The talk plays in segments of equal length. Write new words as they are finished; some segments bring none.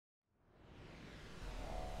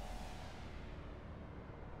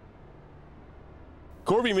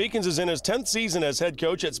Corby Meekins is in his 10th season as head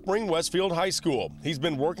coach at Spring Westfield High School. He's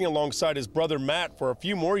been working alongside his brother Matt for a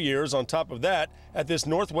few more years on top of that at this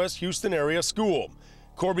Northwest Houston area school.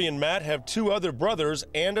 Corby and Matt have two other brothers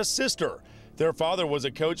and a sister. Their father was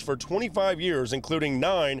a coach for 25 years, including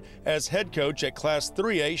 9 as head coach at Class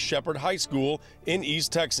 3A Shepherd High School in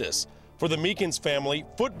East Texas. For the Meekins family,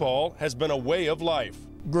 football has been a way of life.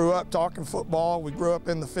 Grew up talking football. We grew up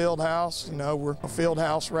in the field house. You know, we're field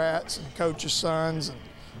house rats and coaches' sons. And,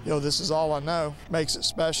 you know, this is all I know. Makes it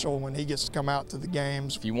special when he gets to come out to the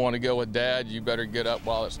games. If you want to go with Dad, you better get up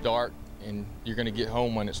while it's dark, and you're going to get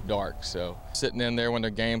home when it's dark. So sitting in there when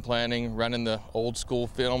they're game planning, running the old school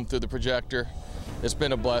film through the projector, it's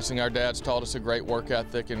been a blessing. Our dad's taught us a great work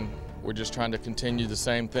ethic, and we're just trying to continue the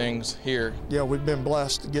same things here. Yeah, we've been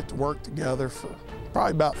blessed to get to work together for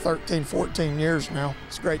probably about 13, 14 years now.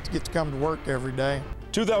 It's great to get to come to work every day.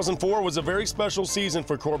 2004 was a very special season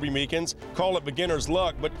for Corby Meekins. Call it beginner's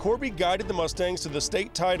luck, but Corby guided the Mustangs to the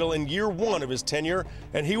state title in year 1 of his tenure,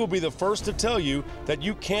 and he will be the first to tell you that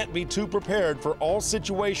you can't be too prepared for all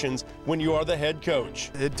situations when you are the head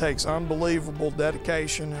coach. It takes unbelievable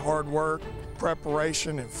dedication, hard work,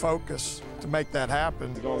 preparation, and focus to make that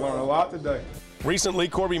happen. You're gonna learn a lot today. Recently,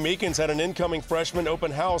 Corby Meekins had an incoming freshman open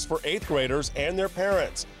house for 8th graders and their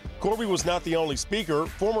parents. Corby was not the only speaker.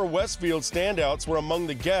 Former Westfield standouts were among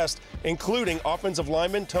the guests, including offensive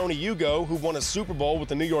lineman Tony Hugo, who won a Super Bowl with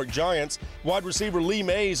the New York Giants. Wide receiver Lee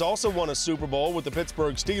Mays also won a Super Bowl with the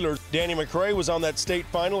Pittsburgh Steelers. Danny McCray was on that state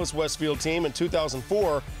finalist Westfield team in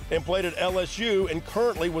 2004 and played at LSU and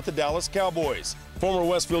currently with the Dallas Cowboys. Former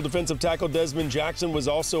Westfield defensive tackle Desmond Jackson was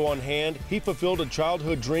also on hand. He fulfilled a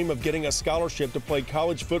childhood dream of getting a scholarship to play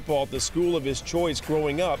college football at the school of his choice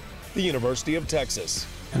growing up, the University of Texas.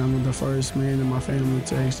 And I'm the first man in my family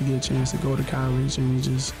to actually get a chance to go to college, and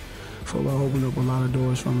just football opened up a lot of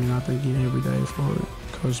doors for me, and I thank him every day for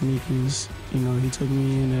it. Coach Meekins, you know, he took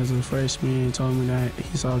me in as a freshman and told me that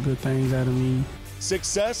he saw good things out of me.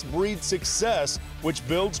 Success breeds success, which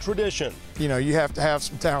builds tradition. You know, you have to have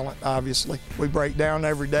some talent, obviously. We break down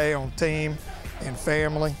every day on team and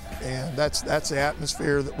family, and that's the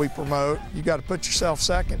atmosphere that we promote. You got to put yourself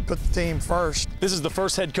second, put the team first. This is the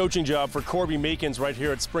first head coaching job for Corby Meekins right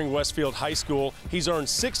here at Spring Westfield High School. He's earned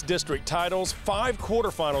 6 district titles, 5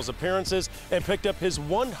 quarterfinals appearances, and picked up his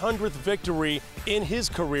 100th victory in his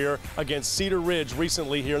career against Cedar Ridge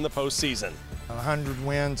recently here in the postseason. 100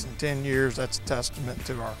 wins in 10 years, that's a testament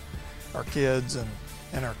to our kids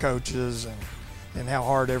and our coaches and how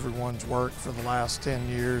hard everyone's worked for the last 10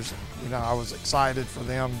 years. And, you know, I was excited for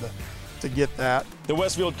them to get that. The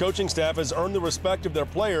Westfield coaching staff has earned the respect of their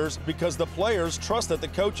players because the players trust that the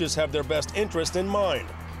coaches have their best interest in mind.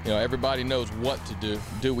 You know, everybody knows what to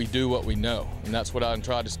do. We do what we know? And that's what I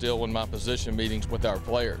try to instill in my position meetings with our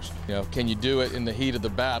players. You know, can you do it in the heat of the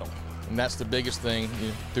battle? And that's the biggest thing, you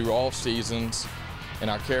know, through all seasons, in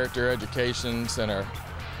our character educations and our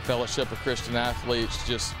fellowship of Christian athletes,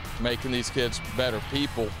 just making these kids better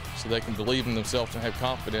people so they can believe in themselves and have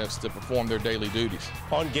confidence to perform their daily duties.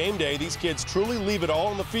 On game day, these kids truly leave it all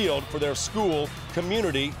on the field for their school,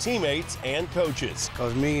 community, teammates, and coaches.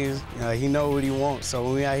 Coach Meekins, he knows what he wants, so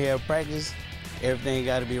when we out here at practice, everything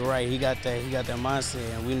got to be right. He got that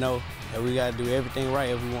mindset, and we know that we got to do everything right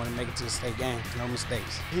if we want to make it to the state game. No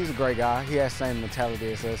mistakes. He's a great guy. He has the same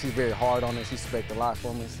mentality as us. He's very hard on us. He expects a lot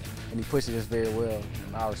from us, and he pushes us very well.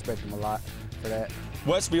 And I respect him a lot for that.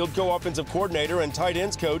 Westfield co-offensive coordinator and tight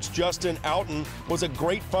ends coach Justin Outen was a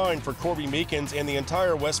great find for Corby Meekins and the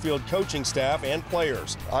entire Westfield coaching staff and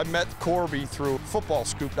players. I met Corby through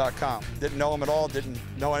footballscoop.com. Didn't know him at all, didn't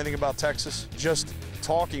know anything about Texas. Just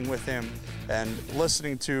talking with him and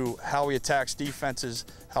listening to how he attacks defenses,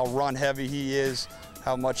 how run heavy he is,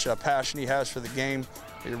 how much passion he has for the game.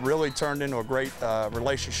 It really turned into a great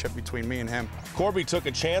relationship between me and him. Corby took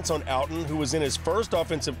a chance on Outen, who was in his first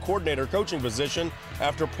offensive coordinator coaching position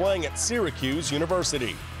after playing at Syracuse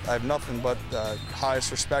University. I have nothing but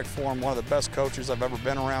highest respect for him, one of the best coaches I've ever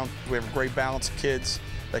been around. We have a great balance of kids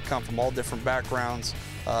that come from all different backgrounds,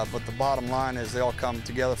 but the bottom line is they all come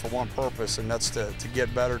together for one purpose, and that's to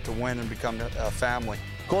get better, to win, and become a family.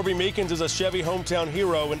 Corby Meekins is a Chevy hometown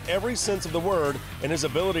hero in every sense of the word, and his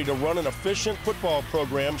ability to run an efficient football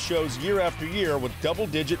program shows year after year with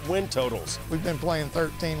double-digit win totals. We've been playing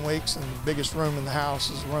 13 weeks, and the biggest room in the house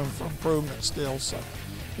is room for improvement still, so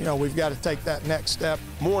you know, we've got to take that next step.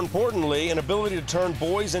 More importantly, an ability to turn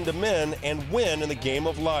boys into men and win in the game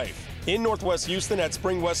of life. In Northwest Houston at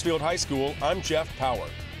Spring Westfield High School, I'm Jeff Power.